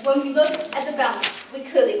day, when we look at the balance, we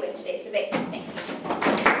clearly win today's debate. Thank you.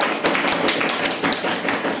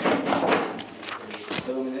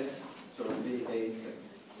 7 minutes, 38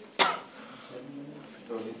 seconds. 7 minutes,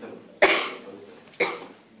 37.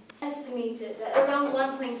 Estimated that around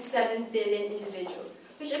 1.7 billion individuals,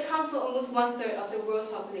 which accounts for almost 1/3 of the world's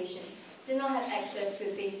population, do not have access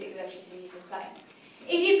to a basic electricity supply.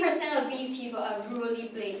 80% of these people are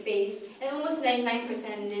rurally based, and almost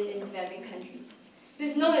 99% live in developing countries.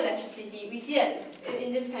 With no electricity, we see that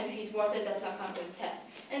in these countries, water does not come from tap,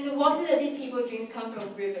 and the water that these people drink comes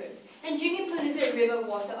from rivers. And drinking polluted river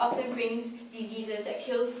water often brings diseases that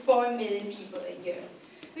kill 4 million people a year.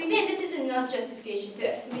 We think this is enough justification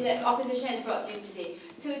that opposition has brought to you today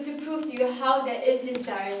to prove to you how there is this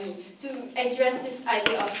dire need to address this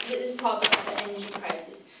idea of this problem of the energy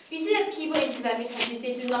crisis. We see that people in developing countries,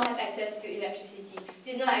 they do not have access to electricity,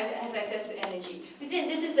 they do not have access to energy. We think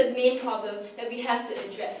this is the main problem that we have to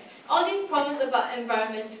address. All these problems about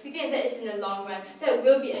environment, we think that it's in the long run that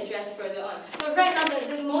will be addressed further on. But right now,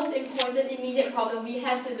 the most important immediate problem we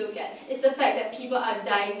have to look at is the fact that people are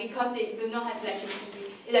dying because they do not have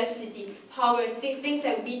electricity, power, things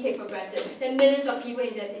that we take for granted, that millions of people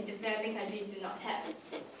in developing countries do not have.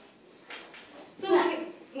 So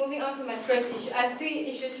moving on to my first issue, I have 3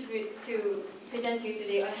 issues to present to you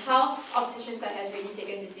today on how opposition side has really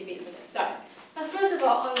taken this debate from the start. Now, first of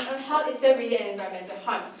all, on how is there really an environmental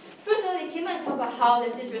harm. First of all, they came out and talked about how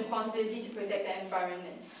there's this responsibility to protect the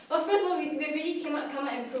environment. But first of all, we've really come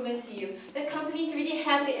out and proven to you that companies really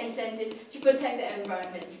have the incentive to protect the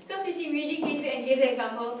environment. Because we see, really came out and gave the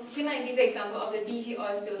example of the BP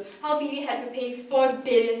oil spill, how BP had to pay $4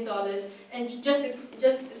 billion and just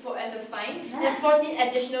as a fine, and $14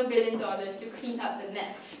 additional billion to clean up the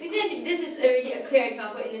mess. We think this is already a clear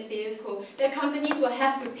example in the status quo that companies will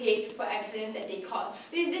have to pay for accidents that they cause.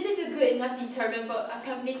 We think this is a good enough deterrent for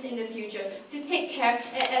companies in the future to take care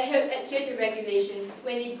and adhere to regulations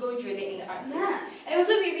when they go drilling in the Arctic. And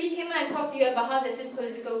also, we really came out and talked to you about how there's this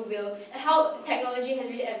political will and how technology has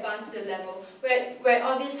really advanced to the level where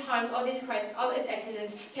all these harms, all these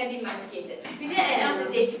accidents can be mitigated. We think at the end of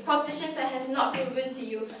the day, propositions side has not proven to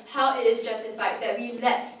you how it is justified that we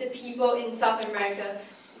let the people in South America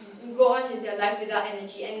go on in their lives without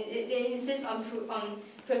energy, and they insist on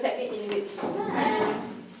protecting Inuit.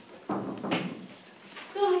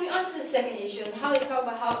 So moving on to the second issue, and how they talk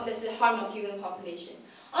about how there's a harm of human population.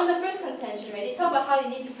 On the first contention, right, they talk about how they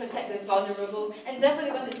need to protect the vulnerable and therefore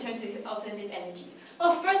they want to turn to alternative energy.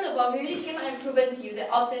 Well, first of all, we really came out and proven to you that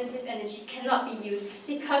alternative energy cannot be used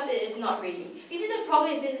because it is not ready. You see, the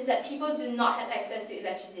problem with this is that people do not have access to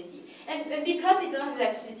electricity. And because they don't have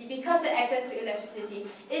electricity, because the access to electricity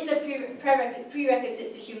is a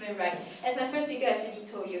prerequisite to human rights, as my first speaker has already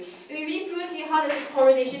told you. We really proved to you how there's a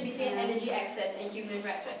correlation between energy access and human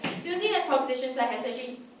rights. Right? We don't think that proposition side has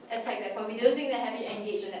actually attacked that point. We don't think that have you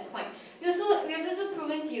engaged on that point. We have also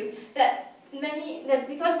proven to you that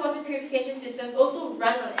because water purification systems also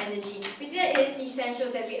run on energy, we think that it is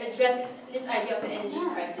essential that we address this idea of the energy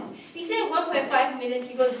crisis. We say 1.5 million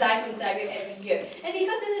people die from diarrhea every year. And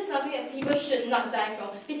because this is something that people should not die from,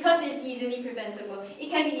 because it's easily preventable, it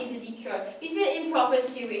can be easily cured. We say improper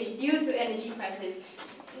sewage due to energy crisis,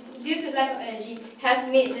 due to lack of energy,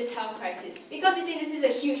 has made this health crisis. Because we think this is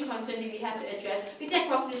a huge concern that we have to address, we think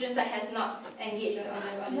proposition side has not engaged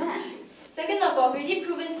on this issue. Second of all, we've really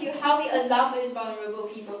proven to you how we allow for these vulnerable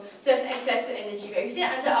people to have access to energy. Right? We say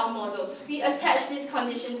under our model, we attach this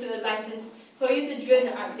condition to the license for you to drill in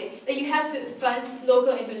the Arctic, that you have to fund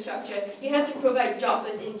local infrastructure, you have to provide jobs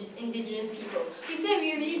for indigenous people. We say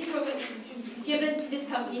we really given these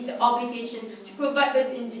companies the obligation to provide for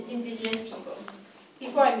indigenous people.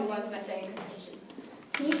 Before I move on to my second condition.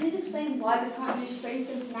 Can you please explain why we can't use, for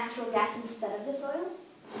instance, natural gas instead of this oil?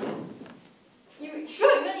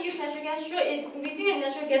 Sure, you want to use natural gas? Sure, we think that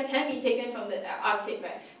natural gas can be taken from the Arctic,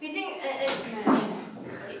 right? We think,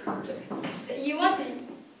 you want to,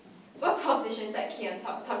 what propositions that Kian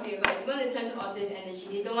talk to you about is you want to turn to alternative energy,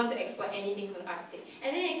 they don't want to export anything from the Arctic.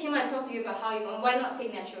 And then they came out and talked to you about how why not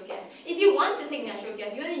take natural gas? If you want to take natural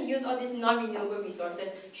gas, you want to use all these non-renewable resources,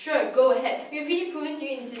 sure, go ahead. We've really proven to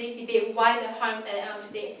you in today's debate why the harm at the end of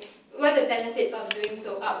the day, why the benefits of doing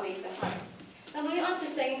so outweighs the harms. Now moving on to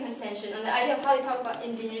the second contention on the idea of how they talk about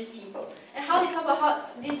indigenous people and how they talk about how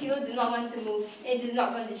these people do not want to move and do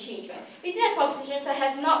not want to change, right? We think that propositions that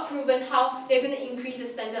have not proven how they're going to increase the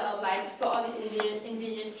standard of life for all these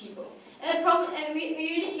indigenous people. And the problem, and we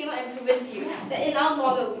really came out and proven to you that in our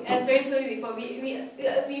model, as I told you before,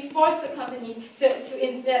 we force the companies to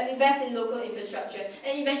invest in local infrastructure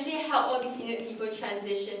and eventually help all these Inuit people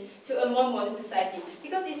transition to a more modern society.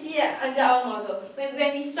 Because you see that under our model,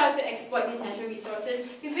 when we start to exploit these natural resources,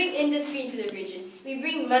 we bring industry into the region, we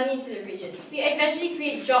bring money into the region, we eventually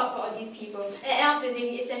create jobs for all these people, and at the end of the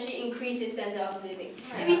day, we essentially increase the standard of living.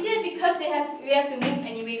 And we see that because we have to move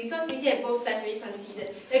anyway, because we see that both sides already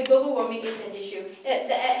conceded that global warming is an issue, that at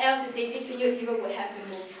the end of the day, these Inuit people will have to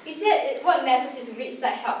move. We see that what matters is which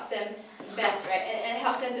side helps them best, right, and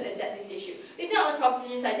helps them to adapt this issue. We think on the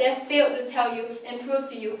proposition side, they have failed to tell you and prove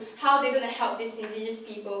to you how they're going to help these indigenous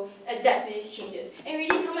people adapt to these changes. And we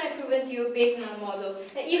really come and proven to you based on our model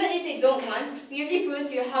that even if they don't want, we really proven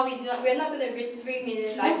to you how we're not going to risk 3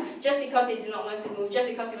 million lives just because they do not want to move, just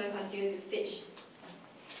because they want to continue to fish.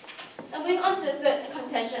 And moving on to the third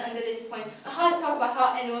contention under this point, how to talk about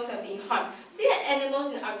how animals are being harmed. I think that animals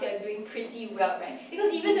in the Arctic are doing pretty well, right?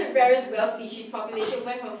 Because even the rarest whale species population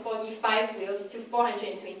went from 45 whales to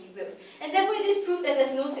 420 whales. And therefore this proves that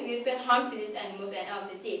there's no significant harm to these animals at the end of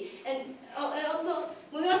the day. And also,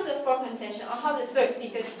 moving on to the fourth contention on how the third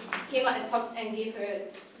speaker came out and talked and gave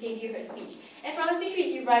you her speech. And from the speech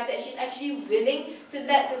we derived that she's actually willing to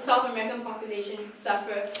let the South American population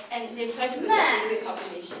suffer and they're trying to protect the Inuit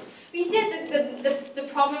population. We said that the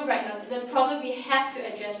problem right now, the problem we have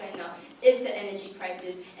to address right now is the energy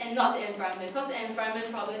crisis and not the environment. Because the environment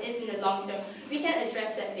problem is in the long term. We can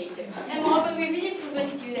address that later. And moreover, we've really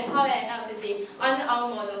proven to you that how at the end of the day, under our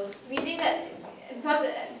model, we think that because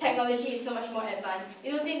technology is so much more advanced,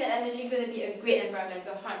 we don't think that energy is going to be a great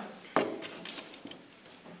environmental harm.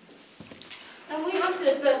 And moving on to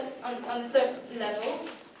the third, on the third level,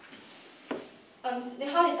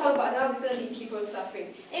 how they talk about how there's going to be people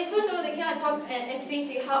suffering. And first of all, they kind of talk and explain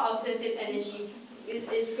to you how alternative energy is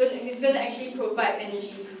going to actually provide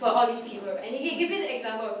energy for all these people. And you can give you the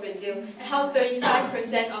example of Brazil and how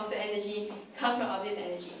 35% of the energy comes from alternative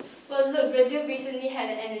energy. Well, look, Brazil recently had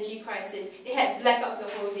an energy crisis. They had blackouts the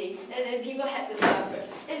whole day, and people had to suffer.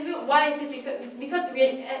 And why is this? Because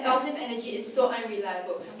alternative energy is so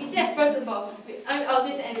unreliable. We said, first of all,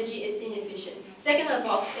 alternative energy is inefficient. Second of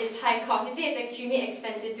all, it's high cost. We think it's extremely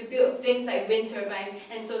expensive to build things like wind turbines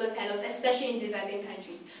and solar panels, especially in developing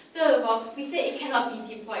countries. Third of all, we say it cannot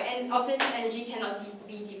be deployed, and alternative energy cannot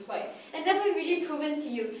be deployed. And therefore, we've really proven to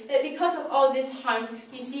you that because of all these harms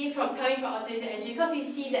we see from coming from alternative energy, because we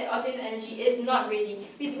see that alternative energy is not ready,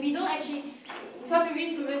 we don't actually, because we've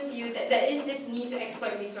really proven to you that there is this need to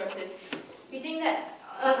exploit resources. We think that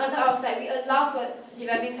on the outside, we allow for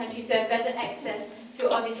developing countries to have better access to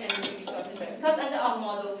all these energy resources, right? Because under our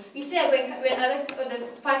model, we say when the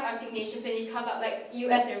 5 Arctic nations, when they come up, like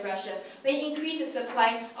US and Russia, when it increases the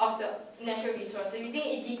supply of the natural resources, we think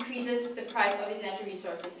it decreases the price of these natural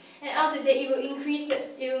resources. And out of the day,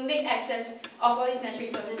 it will make access of all these natural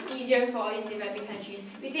resources easier for all these developing countries.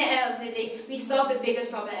 We think at the end of the day, we solve the biggest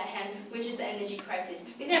problem at hand, which is the energy crisis.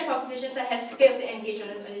 We think that propositions that has failed to engage on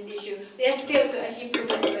this issue, they have failed to actually prove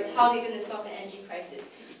to us how they're going to solve the energy crisis.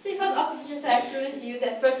 So because opposition side has proven to you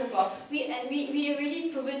that, first of all, we have really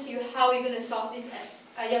proven to you how we're going to solve this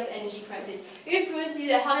idea of the energy crisis. We've proven to you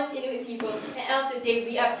that how it's Inuit people, and at the end of the day,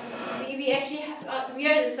 we are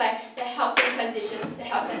the side that helps them transition, that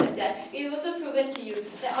helps them adapt. We've also proven to you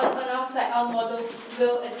that on our side, our model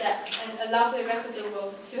will adapt and allow for the rest of the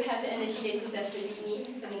world to have the energy they so desperately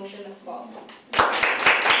need. The motion must fall.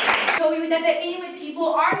 Show you that the Inuit people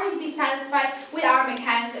are going to be satisfied with our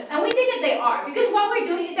mechanism. And we think that they are, because what we're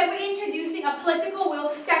doing is that we're introducing a political will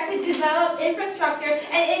to actually develop infrastructure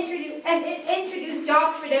and introduce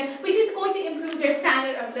jobs for them, which is going to improve their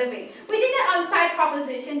standard of living. We think that on side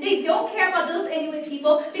proposition, they don't care about those Inuit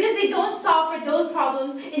people because they don't solve for those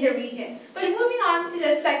problems in the region. But moving on to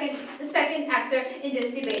the second actor in this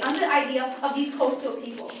debate, on the idea of these coastal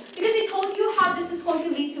people. Because they told you how this is going to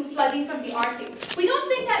lead to flooding from the Arctic. We don't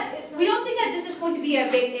think that this is going to be a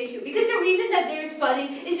big issue, because the reason that there is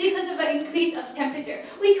flooding is because of an increase of temperature.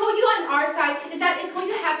 We told you on our side is that it's going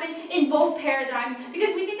to happen in both paradigms,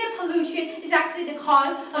 because we think that pollution is actually the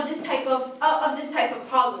cause of this type of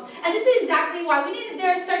problem. And this is exactly why we think that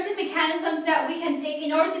there are certain mechanisms that we can take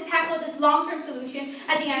in order to tackle this long-term solution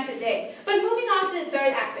at the end of the day. But moving on to the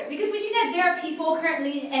third actor, because we think that there are people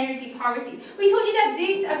currently in energy poverty. We told you that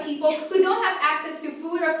these are people who don't have access to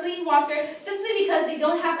food or clean water simply because they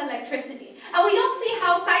don't have electricity. And we don't see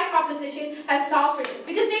how side proposition has solved for this,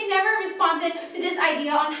 because they never responded to this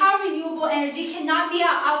idea on how renewable energy cannot be an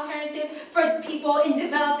alternative for people in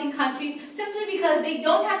developing countries, simply because they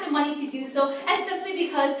don't have the money to do so, and simply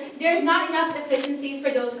because there's not enough efficiency for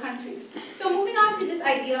those countries. So moving on to this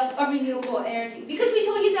idea of renewable energy, because we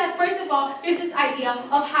told you that, first of all, there's this idea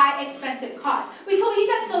of high expensive costs. We told you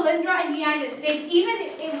that Solyndra in the United States,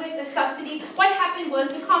 even with the subsidy, what happened was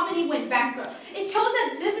the company went bankrupt. It shows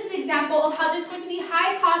that this is an example of how there's going to be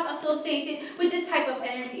high costs associated with this type of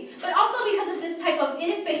energy, but also because of this type of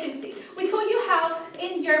inefficiency. We told you how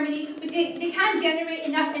in Germany they can't generate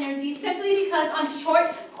enough energy simply because on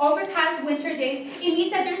short, overcast winter days, it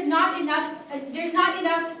means that there's not enough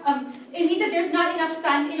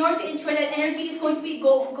sun in order to ensure that energy is going to be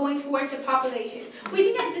going towards the population. We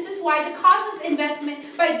think that this is why the cost of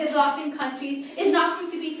investment by developing countries is not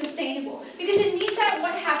going to be sustainable, because it means that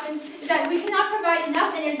what happens is that we cannot provide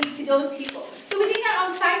enough energy to those people. So we think that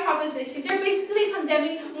on side proposition, they're basically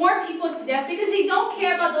condemning more people to death because they don't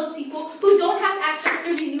care about those people who don't have access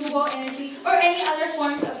to renewable energy or any other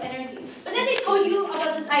forms of energy. But then they told you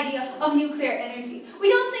about this idea of nuclear energy. We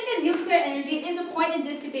don't think that nuclear energy is a point in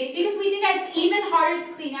this debate, because we think that it's even harder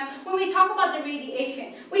to clean up when we talk about the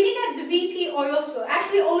radiation. We think that the BP oil spill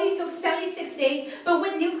actually only took 76 days, but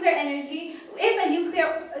with nuclear energy, if a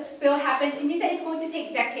nuclear spill happens, it means that it's going to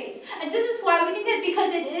take decades. And this is why we think that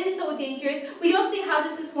because it is so dangerous, we don't see how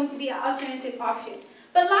this is going to be an alternative option.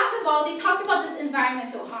 But last of all, they talked about this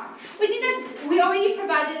environmental harm. We think that we already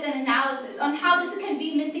provided an analysis on how this can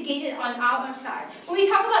be mitigated on our side. When we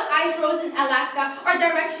talk about ice roads in Alaska or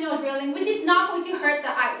directional drilling, which is not going to hurt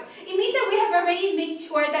the ice, it means that we have already made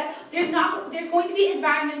sure that there's going to be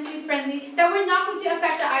environmentally friendly, that we're not going to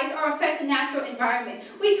affect the ice or affect the natural environment.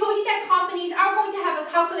 We told you that companies are going to have a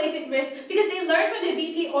calculated risk because they learned from the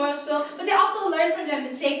BP oil spill, but they also learned from their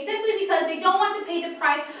mistakes simply because they don't want to pay the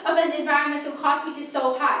price of an environmental cost which is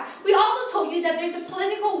so high. We also told you that there's a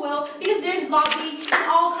political will because there's lobbying in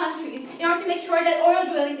all countries in order to make sure that oil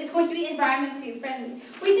drilling is going to be environmentally friendly.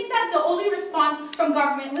 We think that the only response from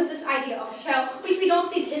government was this idea of Shell, which we don't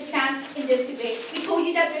see it stands in this debate. We told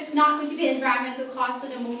you that there's not going to be environmental costs to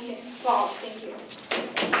the motion. Well, thank you.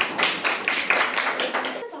 I'm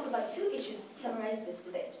going to talk about two issues to summarize this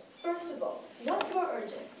debate. First of all, what's more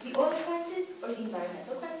urgent, the oil crisis or the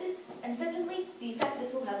environmental crisis? And secondly, the effect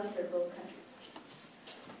this will have on third world countries.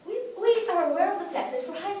 We are aware of the fact that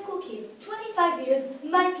for high school kids, 25 years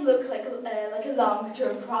might look like a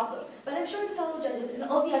long-term problem. But I'm sure the fellow judges and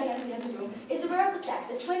all the audience we have in the room is aware of the fact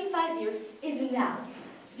that 25 years is now.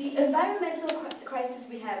 The environmental crisis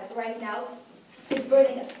we have right now is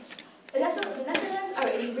burning us. The Netherlands are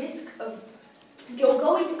at risk of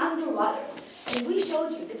going underwater, and we showed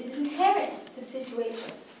you that it is inherent to the situation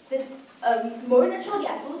that more natural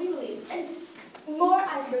gas will be released and more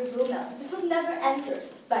icebergs will melt. This was never answered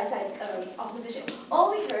by side opposition. All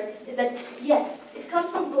we heard is that, yes, it comes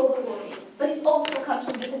from global warming, but it also comes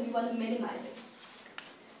from this and we want to minimize it.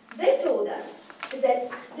 They told us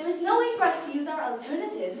that there is no way for us to use our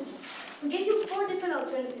alternatives. We gave you 4 different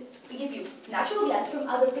alternatives. We give you natural gas from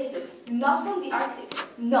other places, not from the Arctic.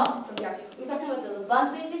 Not from the Arctic. We're talking about the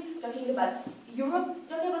Levant Basin, talking about Europe,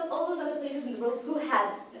 talking about all those other places in the world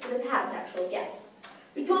that have natural gas.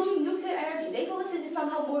 We told you nuclear energy. They told us it is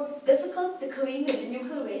somehow more difficult to clean than the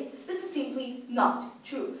nuclear waste. This is simply not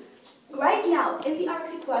true. Right now, in the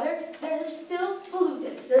Arctic water, there are still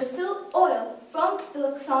pollutants. There's still oil from the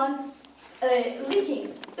Luxon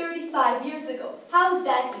leaking 35 years ago. How is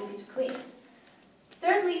that easy to clean?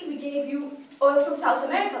 Thirdly, we gave you oil from South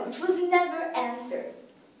America, which was never answered.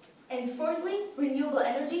 And fourthly, renewable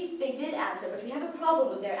energy, they did answer, but we have a problem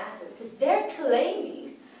with their answer because they're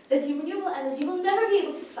claiming that the renewable energy will never be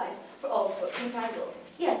able to suffice for all of the entire world.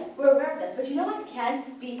 Yes, we're aware of that, but you know what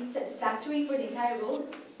can't be satisfactory for the entire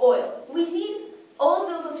world? Oil. We need all of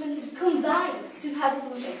those alternatives combined to have a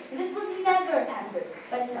solution. And this was never answered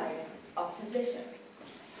by the side of opposition.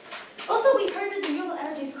 Also, we heard that renewable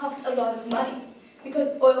energies cost a lot of money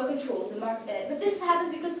because oil controls the market. But this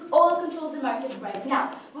happens because oil controls the market right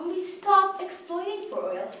now. When we stop exploiting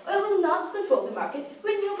for oil, oil will not control the market.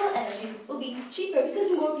 Renewable energies will be cheaper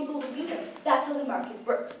because more people will use them. That's how the market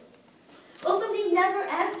works. Also, they never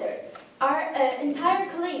answered our entire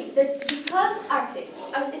claim that because Arctic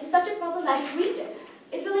is such a problematic region,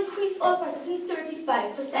 it will increase oil prices in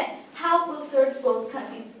 35%. How will third world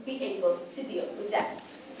countries be able to deal with that?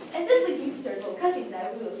 And this leads me to third world countries now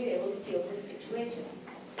who will be able to deal with the situation.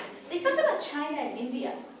 They talked about China and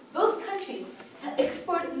India. Both countries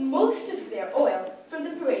export most of their oil from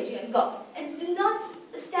the Persian Gulf and do not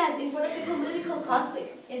stand in front of a political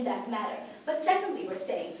conflict in that matter. But secondly, we're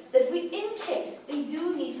saying that in case they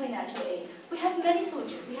do need financial aid, we have many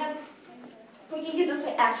solutions. We can give them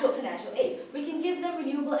actual financial aid. We can give them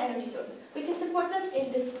renewable energy sources. We can support them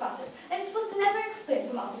in this process. And it was never explained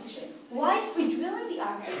from opposition why free drilling the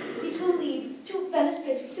Arctic, which will lead to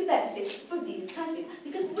benefits for these countries.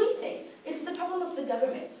 Because we think it's the problem of the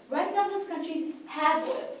government. Right now, those countries have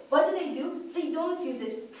oil. What do? They don't use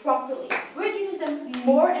it properly. We're giving them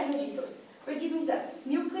more energy sources. We're giving them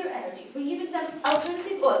nuclear energy. We're giving them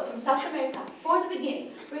alternative oil from South America for the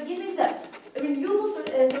beginning. We're giving them renewable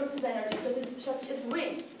sources of energy, such as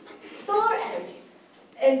wind, solar energy,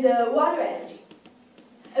 and water energy.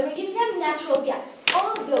 And we're giving them natural gas.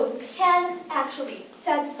 All of those can actually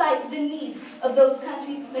satisfy the needs of those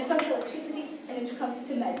countries when it comes to electricity and when it comes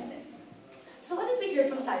to medicine. So what did we hear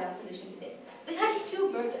from side opposition today? They had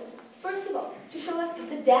 2 burdens. First of all, to show us that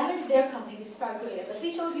the damage they're causing is far greater. But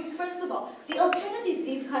we showed you, first of all, the alternatives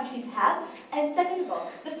these countries have, and second of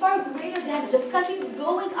all, the far greater damage of countries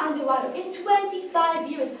going underwater in 25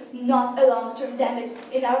 years, not a long-term damage.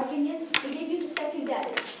 In our opinion, we gave you the second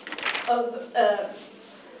damage of the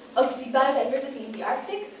biodiversity in the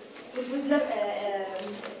Arctic, which was never,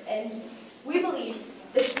 and we believe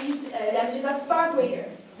that these damages are far greater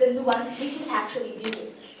than the ones we can actually deal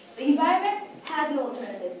with. The environment has no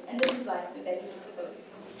alternative, and this is why we beg you to propose.